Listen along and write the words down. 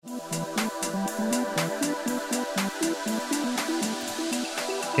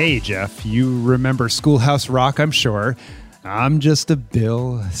Hey, Jeff, you remember Schoolhouse Rock, I'm sure. I'm just a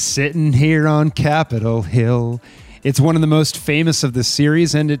Bill sitting here on Capitol Hill. It's one of the most famous of the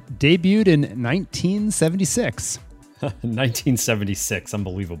series, and it debuted in 1976. 1976,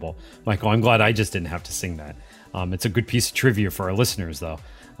 unbelievable. Michael, I'm glad I just didn't have to sing that. It's a good piece of trivia for our listeners, though.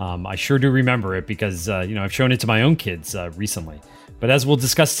 I sure do remember it because, I've shown it to my own kids recently. But as we'll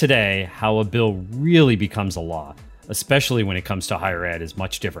discuss today, how a bill really becomes a law, especially when it comes to higher ed, is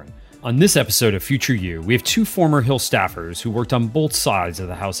much different. On this episode of Future You, we have two former Hill staffers who worked on both sides of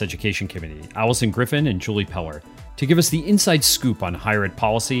the House Education Committee, Allison Griffin and Julie Peller, to give us the inside scoop on higher ed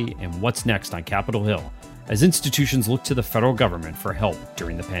policy and what's next on Capitol Hill, as institutions look to the federal government for help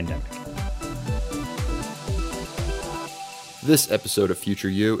during the pandemic. This episode of Future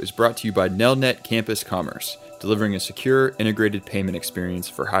You is brought to you by Nelnet Campus Commerce, delivering a secure, integrated payment experience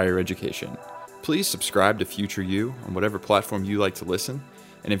for higher education. Please subscribe to Future You on whatever platform you like to listen,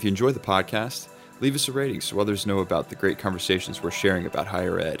 and if you enjoy the podcast, leave us a rating so others know about the great conversations we're sharing about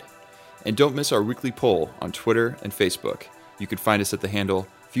higher ed. And don't miss our weekly poll on Twitter and Facebook. You can find us at the handle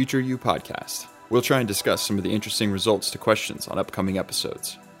Future You Podcast. We'll try and discuss some of the interesting results to questions on upcoming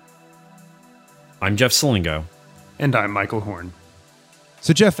episodes. I'm Jeff Salingo. And I'm Michael Horn.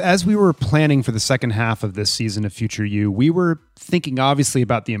 So, Jeff, as we were planning for the second half of this season of Future You, we were thinking obviously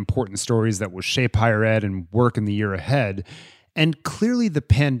about the important stories that will shape higher ed and work in the year ahead. And clearly the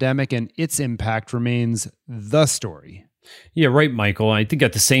pandemic and its impact remains the story. Yeah, right, Michael. I think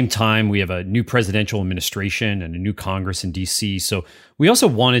at the same time, we have a new presidential administration and a new Congress in D.C. So we also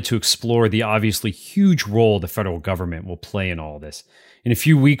wanted to explore the obviously huge role the federal government will play in all this. In a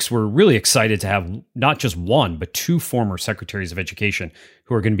few weeks, we're really excited to have not just one, but two former secretaries of education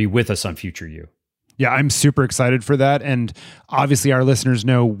who are going to be with us on Future You. Yeah, I'm super excited for that. And obviously, our listeners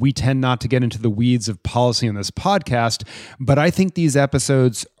know we tend not to get into the weeds of policy on this podcast, but I think these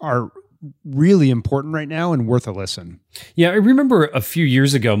episodes are really important right now and worth a listen. Yeah, I remember a few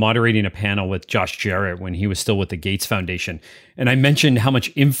years ago moderating a panel with Josh Jarrett when he was still with the Gates Foundation. And I mentioned how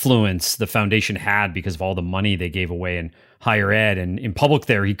much influence the foundation had because of all the money they gave away in higher ed. And in public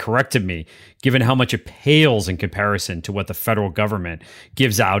there, he corrected me, given how much it pales in comparison to what the federal government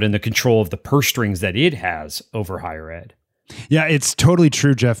gives out and the control of the purse strings that it has over higher ed. Yeah, it's totally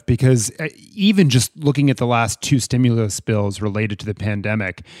true, Jeff, because even just looking at the last two stimulus bills related to the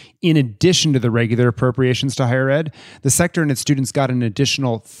pandemic, in addition to the regular appropriations to higher ed, the sector and its students got an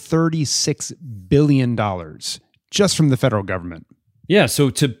additional $36 billion just from the federal government. Yeah, so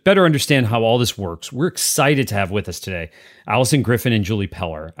to better understand how all this works, we're excited to have with us today Allison Griffin and Julie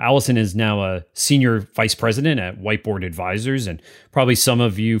Peller. Allison is now a senior vice president at Whiteboard Advisors, and probably some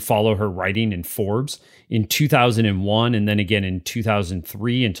of you follow her writing in Forbes. In 2001 and then again in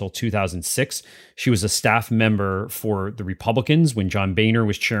 2003 until 2006, she was a staff member for the Republicans when John Boehner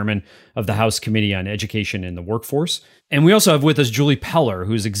was chairman of the House Committee on Education and the Workforce. And we also have with us Julie Peller,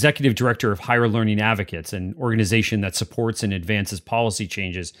 who's executive director of Higher Learning Advocates, an organization that supports and advances policy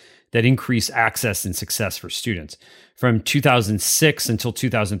changes that increase access and success for students. From 2006 until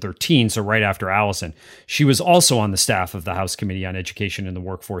 2013, so right after Allison, she was also on the staff of the House Committee on Education and the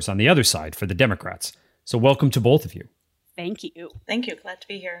Workforce on the other side for the Democrats. So welcome to both of you. Thank you. Thank you. Glad to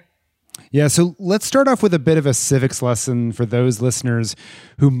be here. Yeah, so let's start off with a bit of a civics lesson for those listeners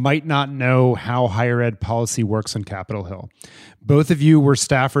who might not know how higher ed policy works on Capitol Hill. Both of you were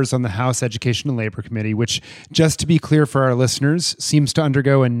staffers on the House Education and Labor Committee, which, just to be clear for our listeners, seems to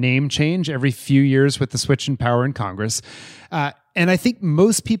undergo a name change every few years with the switch in power in Congress. And I think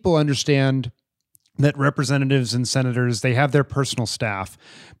most people understand that representatives and senators, they have their personal staff.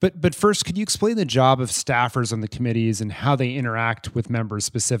 But first, could you explain the job of staffers on the committees and how they interact with members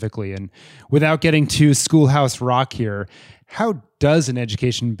specifically? And without getting too Schoolhouse Rock here, how does an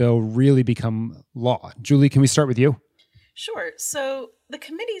education bill really become law? Julie, can we start with you? Sure. So the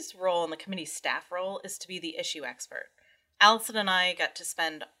committee's role and the committee's staff role is to be the issue expert. Allison and I got to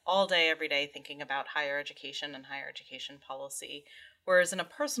spend all day, every day thinking about higher education and higher education policy. Whereas in a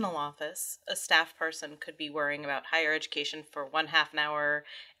personal office, a staff person could be worrying about higher education for one half an hour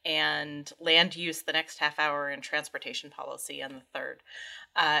and land use the next half hour and transportation policy on the third.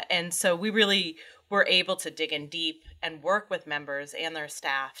 And so we really were able to dig in deep and work with members and their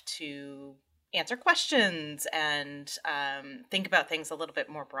staff to answer questions and think about things a little bit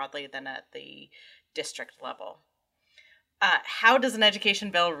more broadly than at the district level. How does an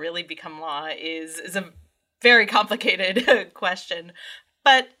education bill really become law is a very complicated question.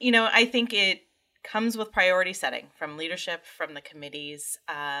 But, I think it comes with priority setting from leadership, from the committees,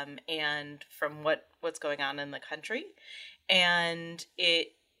 and from what's going on in the country. And it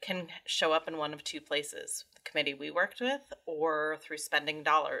can show up in one of two places: the committee we worked with, or through spending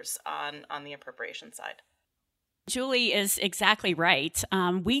dollars on the appropriation side. Julie is exactly right.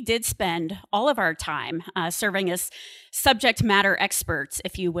 We did spend all of our time serving as subject matter experts,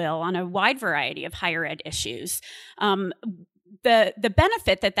 if you will, on a wide variety of higher ed issues. The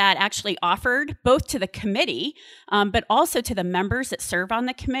benefit that actually offered both to the committee, but also to the members that serve on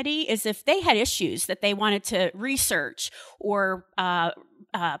the committee, is if they had issues that they wanted to research or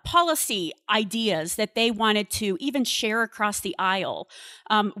policy ideas that they wanted to even share across the aisle,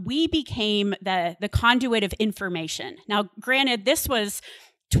 we became the conduit of information. Now, granted, this was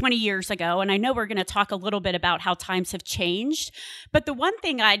 20 years ago, and I know we're going to talk a little bit about how times have changed, but the one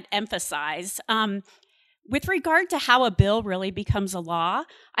thing I'd emphasize, with regard to how a bill really becomes a law,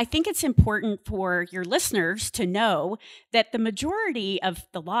 I think it's important for your listeners to know that the majority of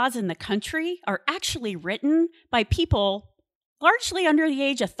the laws in the country are actually written by people largely under the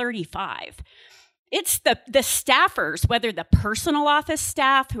age of 35. It's the staffers, whether the personal office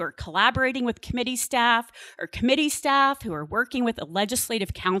staff who are collaborating with committee staff or committee staff who are working with a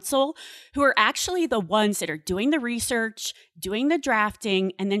legislative council, who are actually the ones that are doing the research, doing the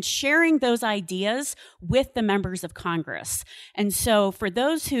drafting, and then sharing those ideas with the members of Congress. And so for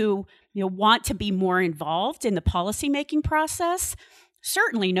those who want to be more involved in the policymaking process,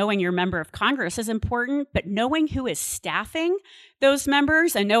 certainly knowing your member of Congress is important, but knowing who is staffing those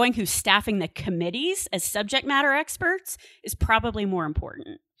members and knowing who's staffing the committees as subject matter experts is probably more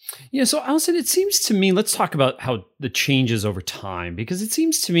important. Yeah, so Allison, it seems to me, let's talk about how the changes over time, because it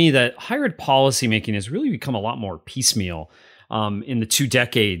seems to me that higher ed policymaking has really become a lot more piecemeal in the 2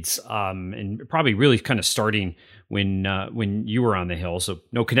 decades, and probably really kind of starting when you were on the Hill. So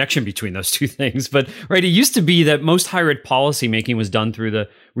no connection between those two things. But right, it used to be that most higher ed policy making was done through the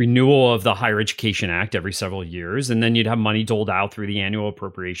renewal of the Higher Education Act every several years. And then you'd have money doled out through the annual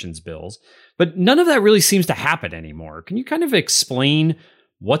appropriations bills. But none of that really seems to happen anymore. Can you kind of explain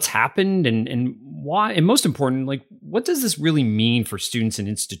what's happened and why? And most important, like, what does this really mean for students and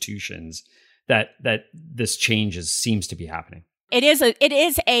institutions that this change seems to be happening? It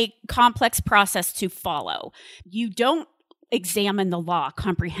is a complex process to follow. You don't examine the law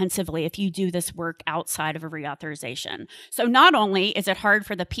comprehensively if you do this work outside of a reauthorization. So not only is it hard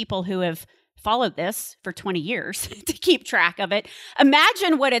for the people who have followed this for 20 years to keep track of it,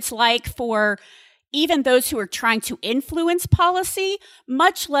 imagine what it's like for even those who are trying to influence policy,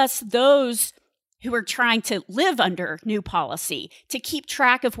 much less those who are trying to live under new policy, to keep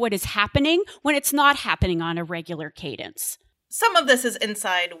track of what is happening when it's not happening on a regular cadence. Some of this is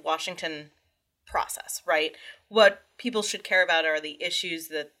inside Washington process, right? What people should care about are the issues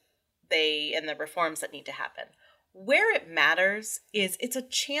and the reforms that need to happen. Where it matters is it's a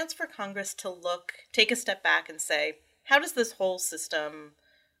chance for Congress to take a step back and say, how does this whole system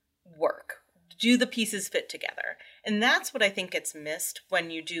work? Do the pieces fit together? And that's what I think gets missed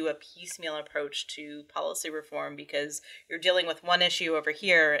when you do a piecemeal approach to policy reform, because you're dealing with one issue over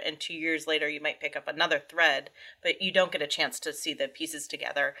here and 2 years later you might pick up another thread, but you don't get a chance to see the pieces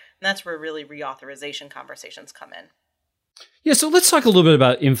together. And that's where really reauthorization conversations come in. Yeah, so let's talk a little bit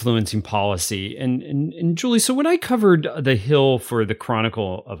about influencing policy. And Julie, so when I covered the Hill for the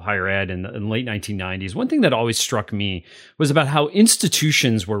Chronicle of Higher Ed in the late 1990s, one thing that always struck me was about how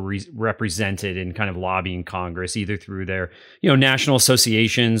institutions were represented in kind of lobbying Congress, either through their, national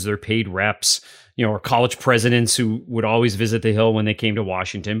associations, their paid reps, or college presidents who would always visit the Hill when they came to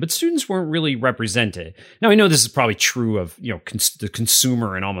Washington, but students weren't really represented. Now, I know this is probably true of, the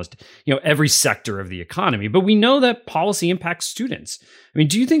consumer and almost, every sector of the economy, but we know that policy impacts students. I mean,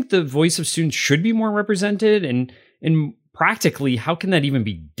 do you think the voice of students should be more represented? And practically, how can that even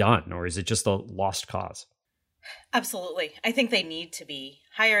be done? Or is it just a lost cause? Absolutely. I think they need to be.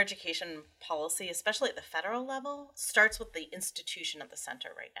 Higher education policy, especially at the federal level, starts with the institution at the center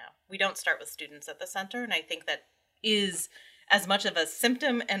right now. We don't start with students at the center, and I think that is as much of a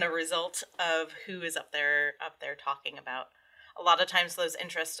symptom and a result of who is up there talking about. A lot of times those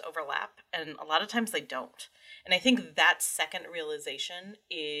interests overlap, and a lot of times they don't. And I think that second realization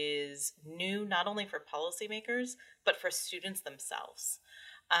is new, not only for policymakers, but for students themselves.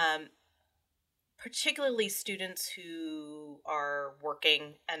 Particularly students who are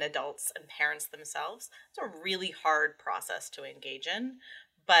working and adults and parents themselves. It's a really hard process to engage in.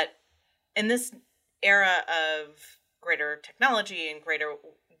 But in this era of greater technology and greater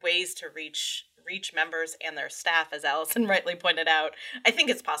ways to reach members and their staff, as Allison rightly pointed out, I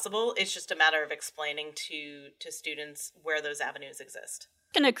think it's possible. It's just a matter of explaining to students where those avenues exist.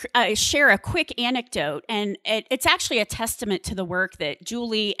 going to share a quick anecdote, and it's actually a testament to the work that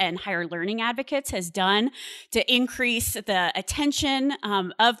Julie and Higher Learning Advocates has done to increase the attention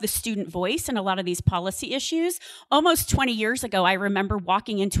of the student voice in a lot of these policy issues. Almost 20 years ago, I remember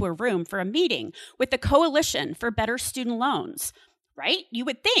walking into a room for a meeting with the Coalition for Better Student Loans. Right? You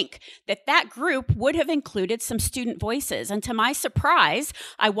would think that that group would have included some student voices. And to my surprise,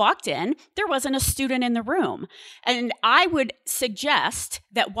 I walked in, there wasn't a student in the room. And I would suggest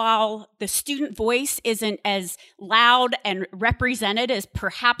that while the student voice isn't as loud and represented as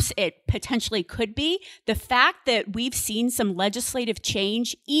perhaps it potentially could be, the fact that we've seen some legislative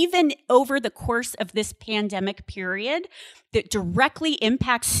change, even over the course of this pandemic period, that directly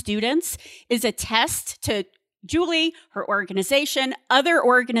impacts students is a test to Julie, her organization, other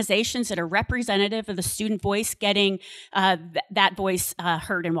organizations that are representative of the student voice getting that voice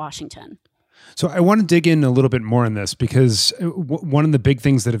heard in Washington. So I want to dig in a little bit more on this because one of the big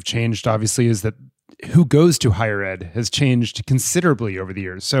things that have changed, obviously, is that who goes to higher ed has changed considerably over the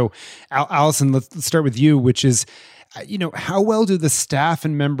years. So Allison, let's start with you, which is, how well do the staff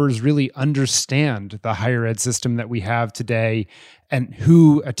and members really understand the higher ed system that we have today and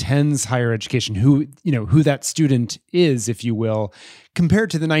who attends higher education, who that student is, if you will, compared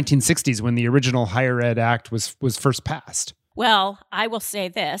to the 1960s when the original Higher Ed Act was first passed? Well, I will say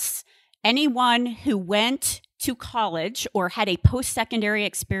this. Anyone who went to college or had a post-secondary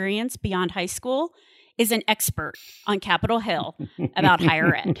experience beyond high school is an expert on Capitol Hill about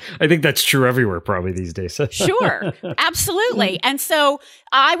higher ed. I think that's true everywhere probably these days. Sure, absolutely. And so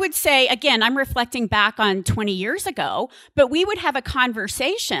I would say, again, I'm reflecting back on 20 years ago, but we would have a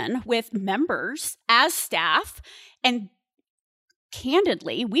conversation with members as staff, and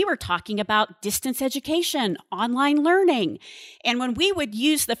candidly, we were talking about distance education, online learning. And when we would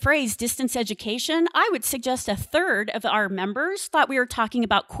use the phrase distance education, I would suggest a third of our members thought we were talking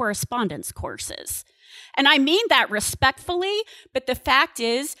about correspondence courses. And I mean that respectfully, but the fact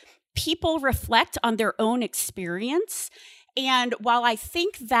is, people reflect on their own experience. And while I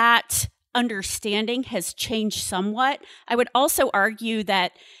think that understanding has changed somewhat, I would also argue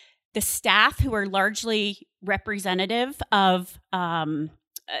that the staff, who are largely representative of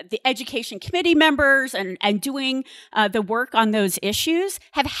the education committee members and doing the work on those issues,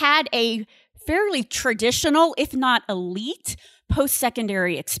 have had a fairly traditional, if not elite,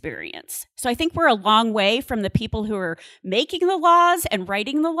 post-secondary experience. So I think we're a long way from the people who are making the laws and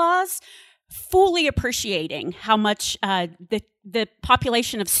writing the laws, fully appreciating how much the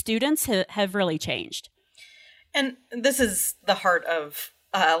population of students have really changed. And this is the heart of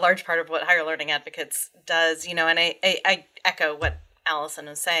a large part of what Higher Learning Advocates does, and I echo what Allison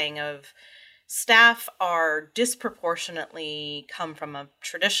is saying of staff are disproportionately come from a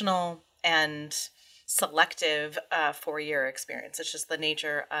traditional and selective four-year experience. It's just the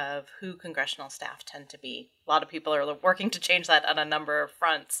nature of who congressional staff tend to be. A lot of people are working to change that on a number of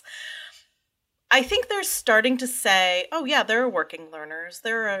fronts. I think they're starting to say, oh yeah, there are working learners,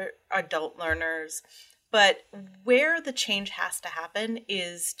 there are adult learners, but where the change has to happen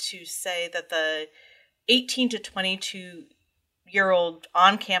is to say that the 18 to 22-year-old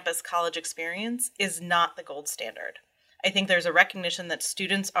on-campus college experience is not the gold standard. I think there's a recognition that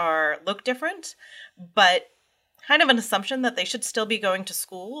students look different, but kind of an assumption that they should still be going to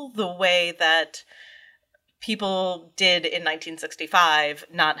school the way that people did in 1965,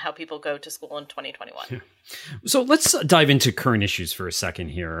 not how people go to school in 2021. Yeah. So let's dive into current issues for a second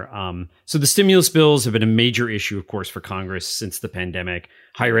here. So the stimulus bills have been a major issue, of course, for Congress since the pandemic.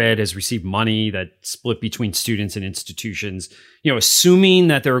 Higher ed has received money that split between students and institutions. Assuming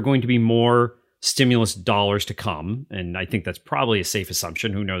that there are going to be more stimulus dollars to come, and I think that's probably a safe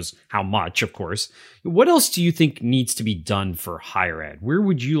assumption. Who knows how much, of course. What else do you think needs to be done for higher ed? Where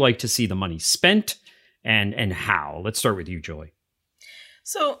would you like to see the money spent, and how? Let's start with you, Julie.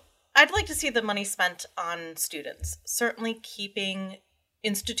 So I'd like to see the money spent on students. Certainly keeping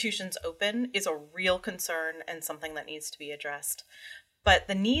institutions open is a real concern and something that needs to be addressed. But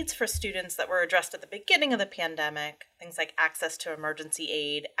the needs for students that were addressed at the beginning of the pandemic, things like access to emergency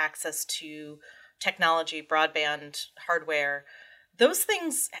aid, access to technology, broadband, hardware, those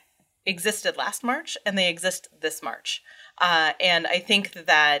things existed last March and they exist this March. And I think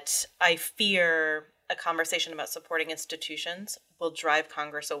that I fear a conversation about supporting institutions will drive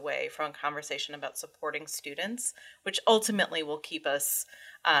Congress away from a conversation about supporting students, which ultimately will keep us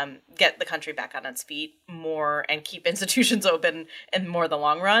get the country back on its feet more and keep institutions open in more the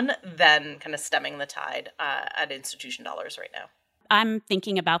long run than kind of stemming the tide at institution dollars right now. I'm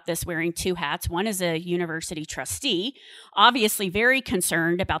thinking about this wearing two hats. One is a university trustee, obviously very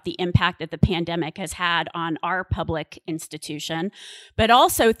concerned about the impact that the pandemic has had on our public institution, but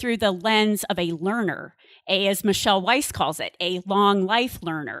also through the lens of a learner, as Michelle Weiss calls it, a long life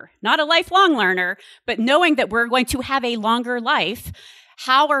learner, not a lifelong learner, but knowing that we're going to have a longer life.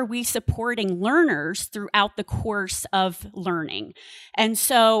 How are we supporting learners throughout the course of learning? And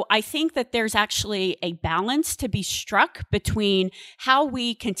so I think that there's actually a balance to be struck between how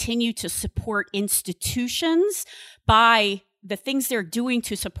we continue to support institutions by the things they're doing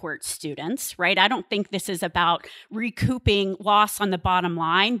to support students, right? I don't think this is about recouping loss on the bottom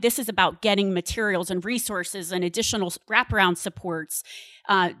line. This is about getting materials and resources and additional wraparound supports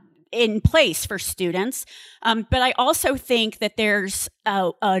in place for students. But I also think that there's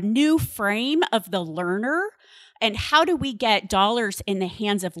a new frame of the learner, and how do we get dollars in the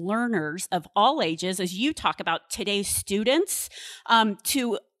hands of learners of all ages, as you talk about today's students,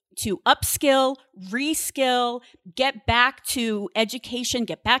 to upskill, reskill, get back to education,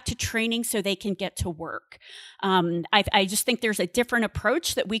 get back to training so they can get to work. I just think there's a different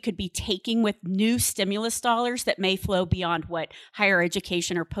approach that we could be taking with new stimulus dollars that may flow beyond what higher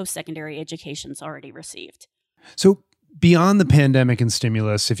education or post-secondary education's already received. So beyond the pandemic and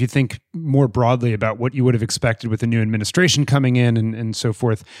stimulus, if you think more broadly about what you would have expected with the new administration coming in and so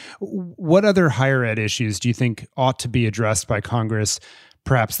forth, what other higher ed issues do you think ought to be addressed by Congress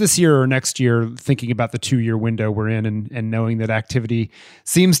perhaps this year or next year, thinking about the 2-year window we're in and knowing that activity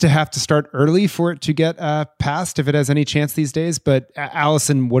seems to have to start early for it to get passed, if it has any chance these days? But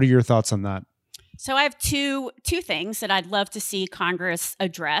Allison, what are your thoughts on that? So I have two things that I'd love to see Congress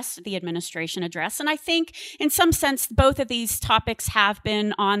address, the administration address. And I think in some sense, both of these topics have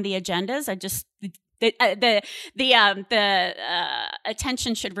been on the agendas. The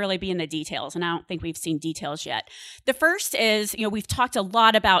attention should really be in the details, and I don't think we've seen details yet. The first is, we've talked a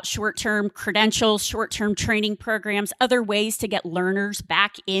lot about short-term credentials, short-term training programs, other ways to get learners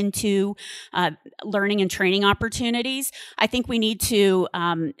back into learning and training opportunities. I think we need to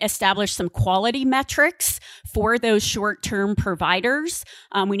establish some quality metrics for those short-term providers.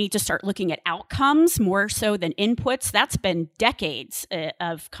 We need to start looking at outcomes more so than inputs. That's been decades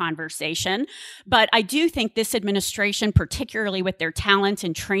of conversation, but I do think this administration, particularly with their talent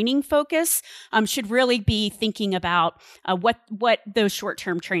and training focus, should really be thinking about what those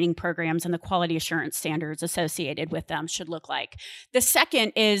short-term training programs and the quality assurance standards associated with them should look like. The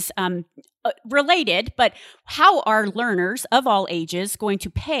second is related, but how are learners of all ages going to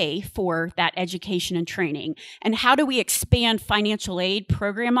pay for that education and training? And how do we expand financial aid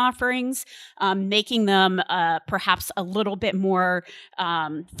program offerings, making them perhaps a little bit more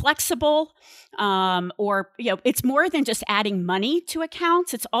flexible? Or it's more than just adding money to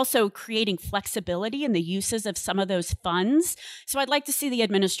accounts. It's also creating flexibility in the uses of some of those funds. So I'd like to see the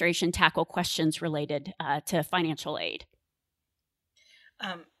administration tackle questions related to financial aid.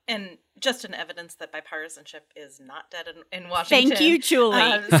 And just an evidence that bipartisanship is not dead in Washington. Thank you, Julie.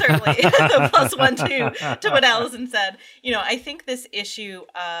 Certainly, plus one to what Allison said. I think this issue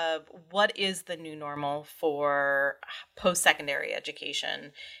of what is the new normal for post-secondary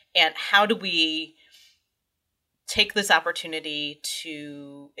education, and how do we take this opportunity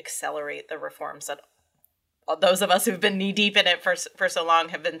to accelerate the reforms that those of us who've been knee-deep in it for so long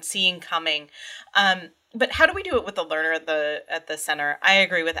have been seeing coming. But how do we do it with the learner at the center? I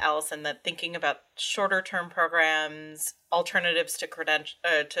agree with Allison that thinking about shorter term programs, alternatives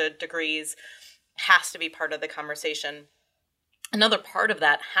to degrees, has to be part of the conversation. Another part of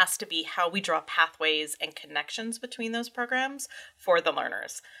that has to be how we draw pathways and connections between those programs for the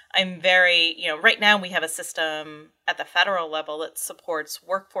learners. I'm very, right now we have a system at the federal level that supports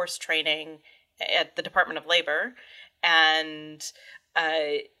workforce training at the Department of Labor and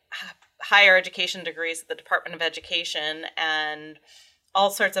higher education degrees at the Department of Education and all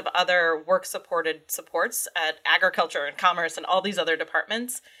sorts of other work-supported supports at Agriculture and Commerce and all these other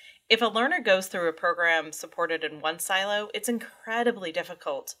departments. If a learner goes through a program supported in one silo, it's incredibly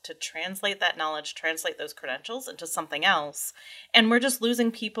difficult to translate that knowledge, translate those credentials into something else. And we're just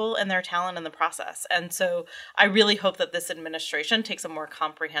losing people and their talent in the process. And so I really hope that this administration takes a more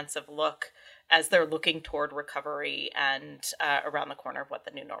comprehensive look as they're looking toward recovery and around the corner of what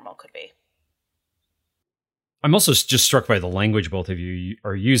the new normal could be. I'm also just struck by the language both of you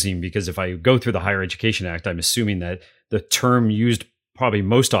are using, because if I go through the Higher Education Act, I'm assuming that the term used probably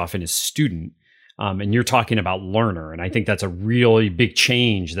most often is student, and you're talking about learner. And I think that's a really big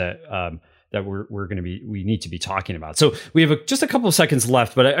change that that we need to be talking about. So we have just a couple of seconds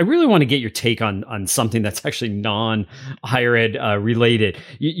left, but I really want to get your take on something that's actually non-higher ed related.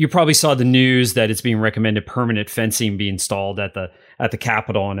 You probably saw the news that it's being recommended permanent fencing be installed at the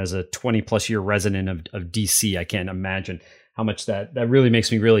Capitol. And as a 20 plus year resident of DC, I can't imagine how much that really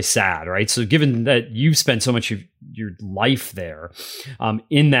makes me really sad, right? So given that you've spent so much of your life there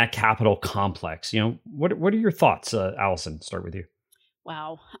in that Capitol complex, what are your thoughts, Allison? Start with you.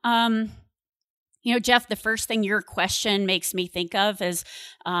 Wow. Jeff, the first thing your question makes me think of is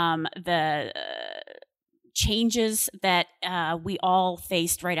the changes that we all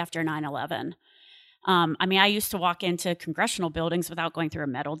faced right after 9/11. I used to walk into congressional buildings without going through a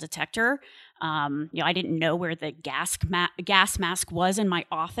metal detector. I didn't know where the gas mask was in my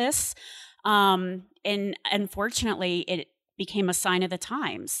office. And unfortunately, it became a sign of the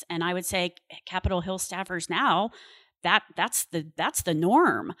times. And I would say Capitol Hill staffers now, that's the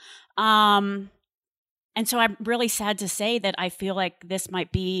norm. And so I'm really sad to say that I feel like this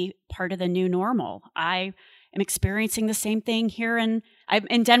might be part of the new normal. I am experiencing the same thing here I'm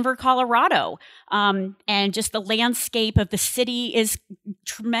in Denver, Colorado. And just the landscape of the city is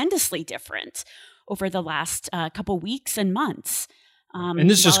tremendously different over the last couple weeks and months. And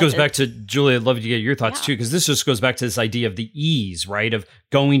this just goes back to, Julie, I'd love to get your thoughts too, because this just goes back to this idea of the ease, right, of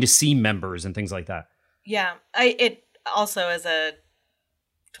going to see members and things like that. Yeah, it also, as a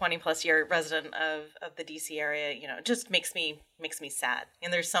 20 plus year resident of the DC area, it just makes me sad.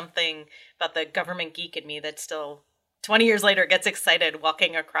 And there's something about the government geek in me that still 20 years later gets excited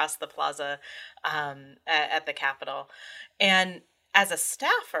walking across the plaza at the Capitol. And as a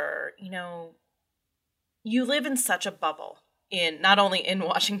staffer, you live in such a bubble not only in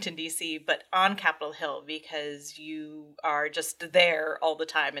Washington, D.C., but on Capitol Hill, because you are just there all the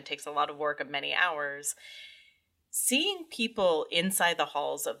time. It takes a lot of work of many hours. Seeing people inside the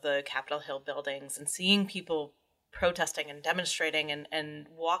halls of the Capitol Hill buildings and seeing people protesting and demonstrating and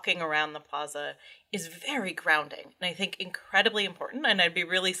walking around the plaza is very grounding, and I think incredibly important. And I'd be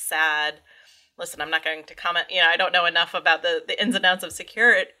really sad. Listen, I'm not going to comment. I don't know enough about the ins and outs of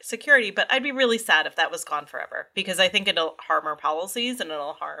security, but I'd be really sad if that was gone forever, because I think it'll harm our policies and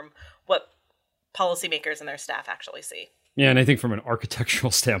it'll harm what policymakers and their staff actually see. Yeah, and I think from an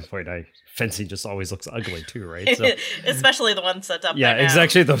architectural standpoint, fencing just always looks ugly too, right? So, especially the ones set up. Yeah,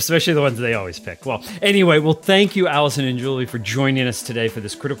 exactly. Especially the ones they always pick. Well, anyway, thank you, Allison and Julie, for joining us today for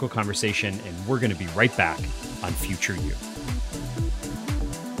this critical conversation, and we're going to be right back on Future You.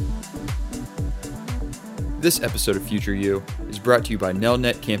 This episode of Future You is brought to you by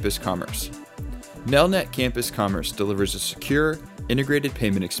Nelnet Campus Commerce. Nelnet Campus Commerce delivers a secure, integrated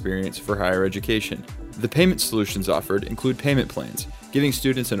payment experience for higher education. The payment solutions offered include payment plans, giving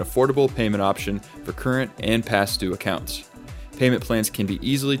students an affordable payment option for current and past due accounts. Payment plans can be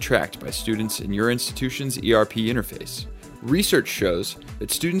easily tracked by students in your institution's ERP interface. Research shows that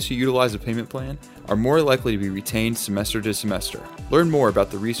students who utilize a payment plan are more likely to be retained semester to semester. Learn more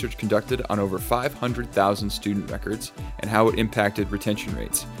about the research conducted on over 500,000 student records and how it impacted retention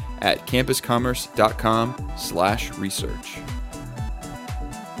rates at campuscommerce.com/research.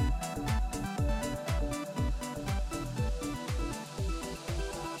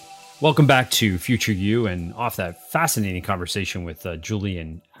 Welcome back to Future You, and off that fascinating conversation with Julie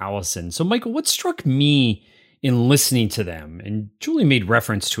and Allison. So, Michael, what struck me in listening to them, and Julie made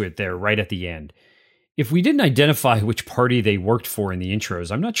reference to it there right at the end, if we didn't identify which party they worked for in the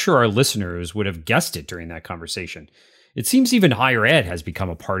intros, I'm not sure our listeners would have guessed it during that conversation. It seems even higher ed has become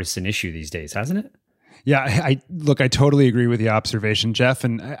a partisan issue these days, hasn't it? Yeah, I totally agree with the observation, Jeff.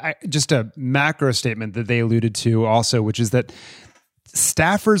 And just a macro statement that they alluded to also, which is that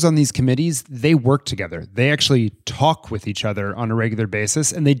staffers on these committees, they work together. They actually talk with each other on a regular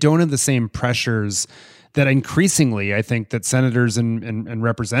basis, and they don't have the same pressures that increasingly I think that senators and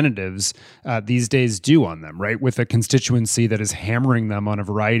representatives these days do on them, right? With a constituency that is hammering them on a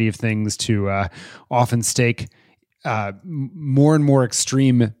variety of things to often stake more and more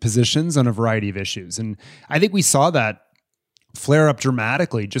extreme positions on a variety of issues. And I think we saw that flare up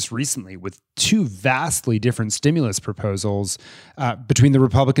dramatically just recently with two vastly different stimulus proposals between the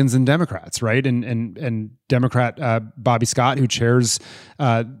Republicans and Democrats, right? And Democrat Bobby Scott, who chairs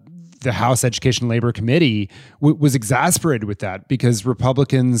the House Education Labor Committee, was exasperated with that because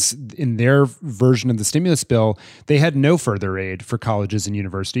Republicans, in their version of the stimulus bill, they had no further aid for colleges and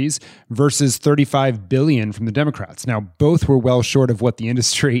universities versus $35 billion from the Democrats. Now, both were well short of what the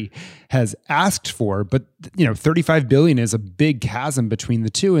industry has asked for, but $35 billion is a big chasm between the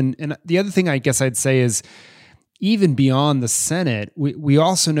two. And the other thing I guess I'd say is, even beyond the Senate, we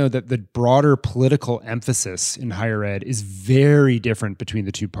also know that the broader political emphasis in higher ed is very different between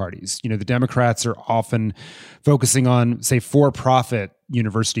the two parties. The Democrats are often focusing on, say, for-profit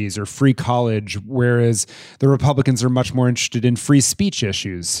universities or free college, whereas the Republicans are much more interested in free speech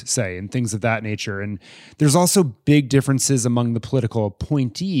issues, say, and things of that nature. And there's also big differences among the political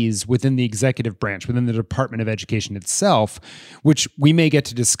appointees within the executive branch, within the Department of Education itself, which we may get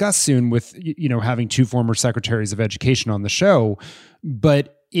to discuss soon with, having two former secretaries of education on the show.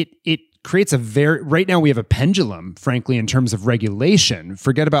 But it creates right now we have a pendulum, frankly, in terms of regulation.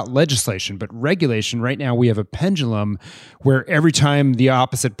 Forget about legislation, but regulation. Right now we have a pendulum where every time the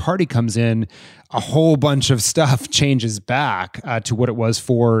opposite party comes in, a whole bunch of stuff changes back to what it was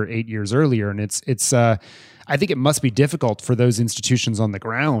 4 or 8 years earlier. And it's I think it must be difficult for those institutions on the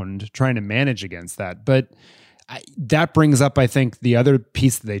ground trying to manage against that. But that brings up, I think, the other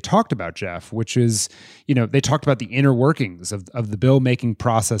piece that they talked about, Jeff, which is, they talked about the inner workings of the bill-making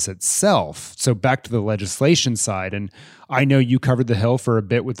process itself. So back to the legislation side, and I know you covered the Hill for a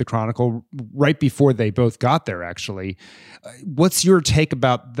bit with the Chronicle right before they both got there, actually. What's your take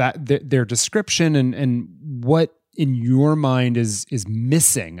about that, their description, and what, in your mind, is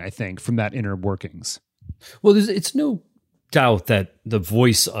missing, I think, from that inner workings? Well, it's no doubt that the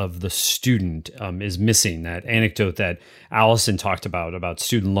voice of the student is missing. That anecdote that Allison talked about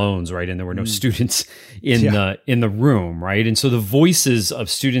student loans, right? And there were no students in the room, right? And so the voices of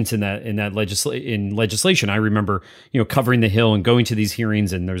students in legislation. I remember, covering the Hill and going to these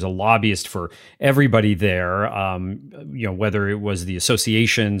hearings, and there's a lobbyist for everybody there. Whether it was the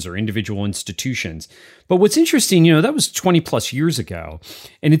associations or individual institutions. But what's interesting, that was 20 plus years ago,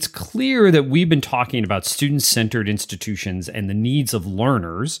 and it's clear that we've been talking about student-centered institutions and the needs of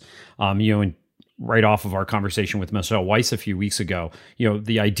learners, and right off of our conversation with Michelle Weiss a few weeks ago,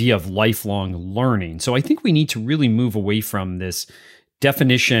 the idea of lifelong learning. So I think we need to really move away from this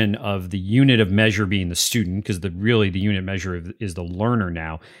definition of the unit of measure being the student, because the unit measure is the learner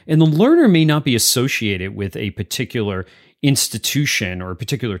now. And the learner may not be associated with a particular institution or a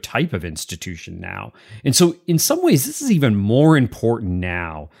particular type of institution now. And so in some ways, this is even more important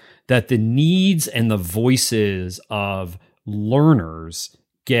now that the needs and the voices of learners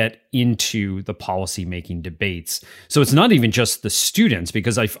get into the policy-making debates. So it's not even just the students,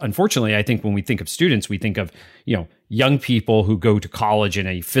 because unfortunately, I think when we think of students, we think of, young people who go to college in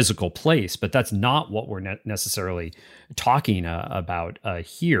a physical place, but that's not what we're necessarily talking about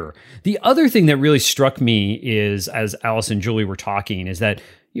here. The other thing that really struck me is, as Alice and Julie were talking, is that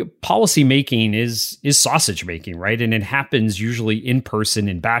policy making is sausage making, right? And it happens usually in person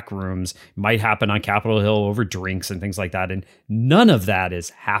in back rooms. It might happen on Capitol Hill over drinks and things like that. And none of that is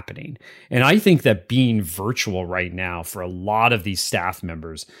happening. And I think that being virtual right now for a lot of these staff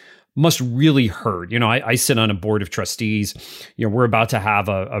members must really hurt. I sit on a board of trustees. We're about to have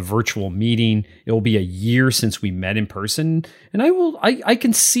a virtual meeting. It will be a year since we met in person. And I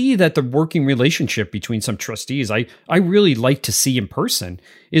can see that the working relationship between some trustees I really like to see in person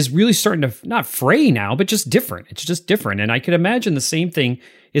is really starting to not fray now, but just different. It's just different. And I could imagine the same thing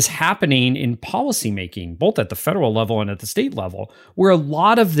is happening in policymaking, both at the federal level and at the state level, where a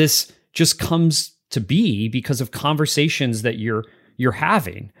lot of this just comes to be because of conversations that you're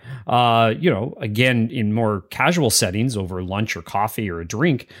having, again, in more casual settings over lunch or coffee or a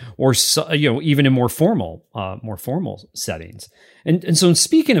drink, or, even in more formal settings. And so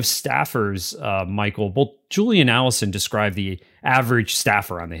speaking of staffers, Michael, both Julie and Allison described the average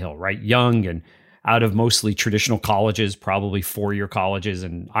staffer on the Hill, right? Young and out of mostly traditional colleges, probably four-year colleges.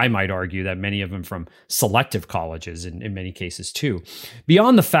 And I might argue that many of them from selective colleges in many cases too.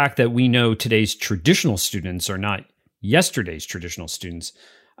 Beyond the fact that we know today's traditional students are not yesterday's traditional students,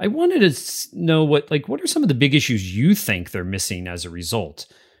 I wanted to know what are some of the big issues you think they're missing as a result?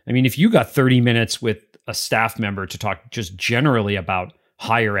 I mean, if you got 30 minutes with a staff member to talk just generally about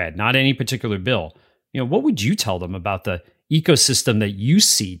higher ed, not any particular bill, what would you tell them about the ecosystem that you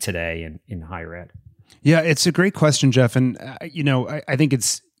see today in higher ed? Yeah, it's a great question, Jeff. And, I think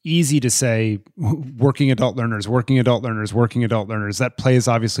it's easy to say working adult learners. That plays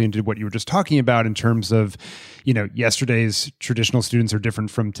obviously into what you were just talking about in terms of, yesterday's traditional students are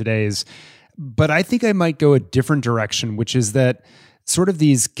different from today's. But I think I might go a different direction, which is that sort of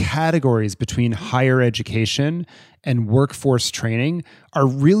these categories between higher education and workforce training are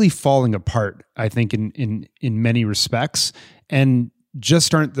really falling apart, I think, in many respects, and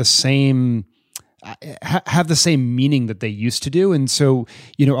just aren't the same, have the same meaning that they used to do. And so,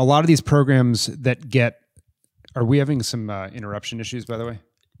 a lot of these programs that are we having some interruption issues, by the way?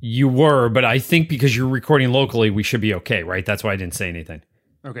 You were, but I think because you're recording locally, we should be okay, right? That's why I didn't say anything.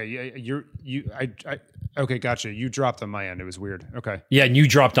 Okay. Yeah. Okay, gotcha. You dropped on my end. It was weird. Okay. Yeah, and you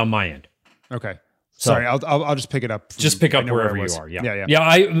dropped on my end. Okay. Sorry, I'll just pick it up. Just pick up wherever you are.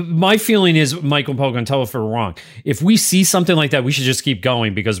 Yeah. My feeling is, Michael Pogan, tell if we're wrong. If we see something like that, we should just keep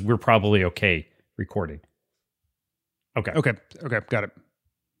going because we're probably okay recording. Okay. Got it.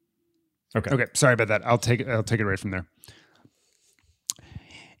 Okay. Sorry about that. I'll take it right from there.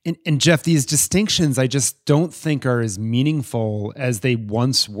 And Jeff, these distinctions I just don't think are as meaningful as they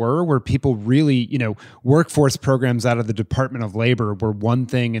once were, where people really, workforce programs out of the Department of Labor were one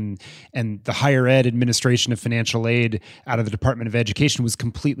thing, and the higher ed administration of financial aid out of the Department of Education was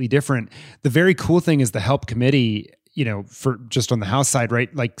completely different. The very cool thing is the HELP committee, for just on the House side,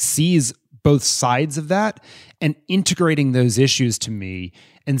 right, like sees both sides of that and integrating those issues to me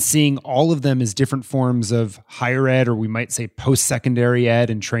and seeing all of them as different forms of higher ed, or we might say post-secondary ed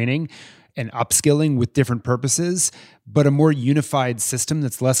and training and upskilling with different purposes, but a more unified system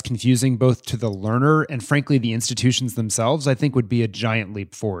that's less confusing both to the learner and frankly the institutions themselves, I think would be a giant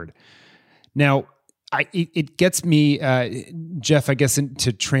leap forward. Now, it gets me, Jeff, I guess,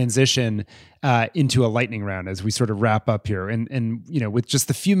 to transition into a lightning round as we sort of wrap up here. And with just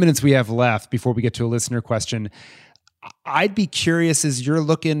the few minutes we have left before we get to a listener question, I'd be curious as you're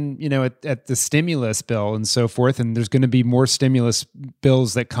looking, at the stimulus bill and so forth, and there's going to be more stimulus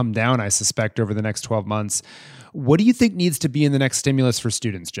bills that come down, I suspect, over the next 12 months. What do you think needs to be in the next stimulus for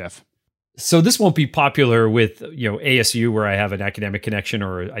students, Jeff? So this won't be popular with ASU, where I have an academic connection,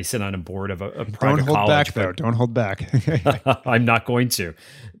 or I sit on a board of a private college. Don't hold back, though. Don't hold back. I'm not going to.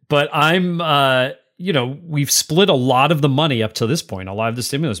 But I'm, we've split a lot of the money up to this point, a lot of the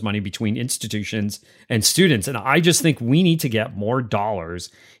stimulus money between institutions and students. And I just think we need to get more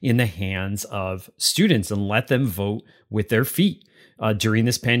dollars in the hands of students and let them vote with their feet. During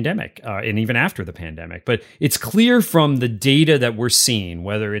this pandemic and even after the pandemic. But it's clear from the data that we're seeing,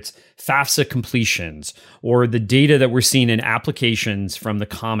 whether it's FAFSA completions or the data that we're seeing in applications from the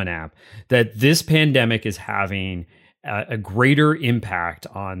Common App, that this pandemic is having a greater impact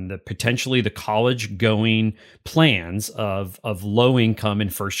on potentially the college going plans of low income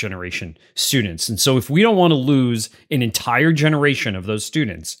and first generation students. And so if we don't want to lose an entire generation of those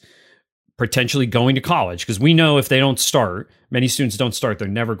students potentially going to college, because we know if they don't start, many students don't start, they're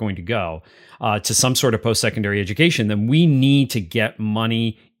never going to go to some sort of post-secondary education, then we need to get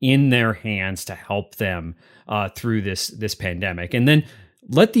money in their hands to help them through this pandemic. And then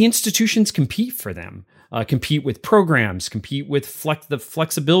let the institutions compete for them. Compete with programs, compete with the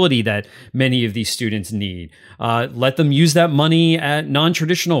flexibility that many of these students need. Let them use that money at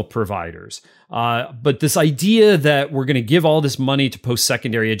non-traditional providers. But this idea that we're going to give all this money to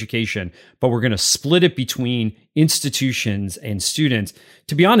post-secondary education, but we're going to split it between institutions and students,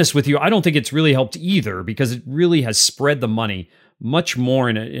 to be honest with you, I don't think it's really helped either, because it really has spread the money much more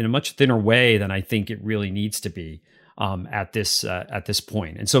in a much thinner way than I think it really needs to be at this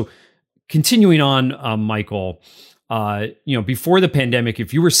point. And so, continuing on, Michael, before the pandemic,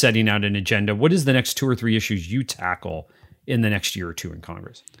 if you were setting out an agenda, what is the next 2 or 3 issues you tackle in the next year or two in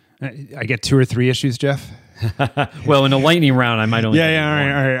Congress? I get 2 or 3 issues, Jeff? Well, in a lightning round, I might only. All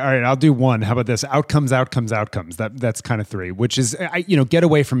right. I'll do 1. How about this? Outcomes. That's kind of 3, which is, get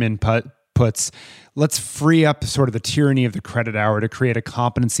away from inputs. Let's free up sort of the tyranny of the credit hour to create a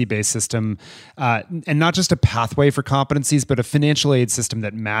competency-based system, and not just a pathway for competencies, but a financial aid system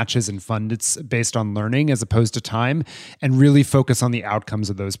that matches and funds based on learning as opposed to time, and really focus on the outcomes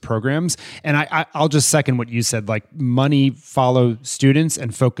of those programs. And I'll just second what you said, like money follow students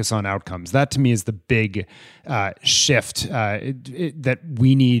and focus on outcomes. That to me is the big shift that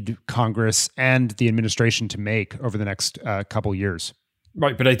we need Congress and the administration to make over the next couple years.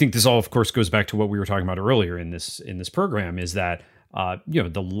 Right, but I think this all, of course, goes back to what we were talking about earlier in this program, is that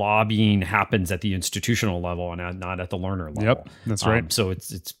the lobbying happens at the institutional level and not at the learner level. Yep, that's right. So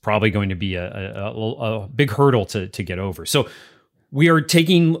it's probably going to be a big hurdle to get over. So we are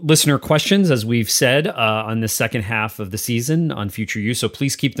taking listener questions, as we've said, on the second half of the season on Future You. So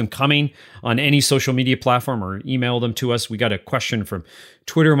please keep them coming on any social media platform or email them to us. We got a question from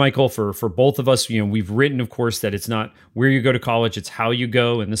Twitter, Michael, for both of us. We've written, of course, that it's not where you go to college, it's how you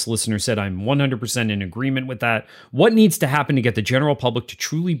go. And this listener said, I'm 100% in agreement with that. What needs to happen to get the general public to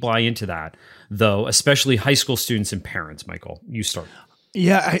truly buy into that, though, especially high school students and parents? Michael, you start.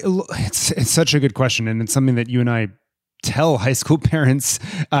 Yeah, it's such a good question. And it's something that you and I tell high school parents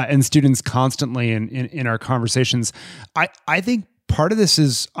and students constantly in our conversations. I think part of this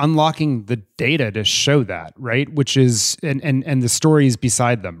is unlocking the data to show that, right? Which is, and the stories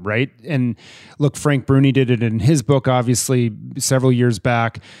beside them, right? And look, Frank Bruni did it in his book, obviously, several years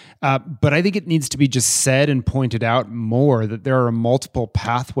back. But I think it needs to be just said and pointed out more that there are multiple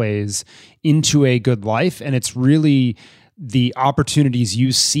pathways into a good life. And it's really the opportunities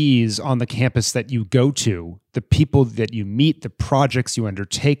you seize on the campus that you go to, the people that you meet, the projects you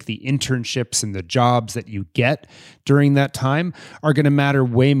undertake, the internships and the jobs that you get during that time are going to matter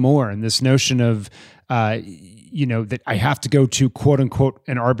way more. And this notion of, that I have to go to quote unquote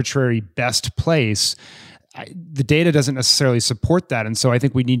an arbitrary best place, the data doesn't necessarily support that. And so I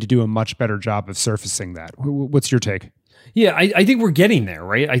think we need to do a much better job of surfacing that. What's your take? Yeah, I think we're getting there,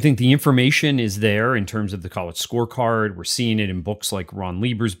 right? I think the information is there in terms of the college scorecard. We're seeing it in books like Ron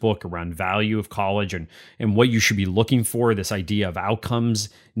Lieber's book around value of college and what you should be looking for. This idea of outcomes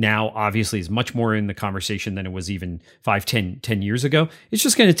now obviously is much more in the conversation than it was even 5, 10 years ago. It's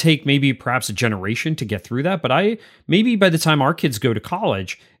just going to take maybe perhaps a generation to get through that. But maybe by the time our kids go to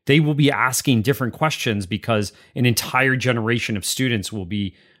college, they will be asking different questions because an entire generation of students will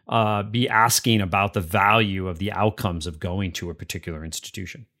be asking about the value of the outcomes of going to a particular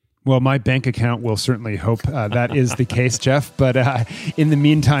institution. Well, my bank account will certainly hope that is the case, Jeff. But in the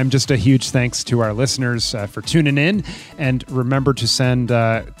meantime, just a huge thanks to our listeners for tuning in. And remember to send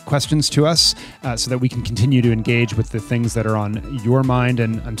questions to us so that we can continue to engage with the things that are on your mind.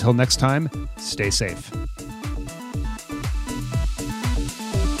 And until next time, stay safe.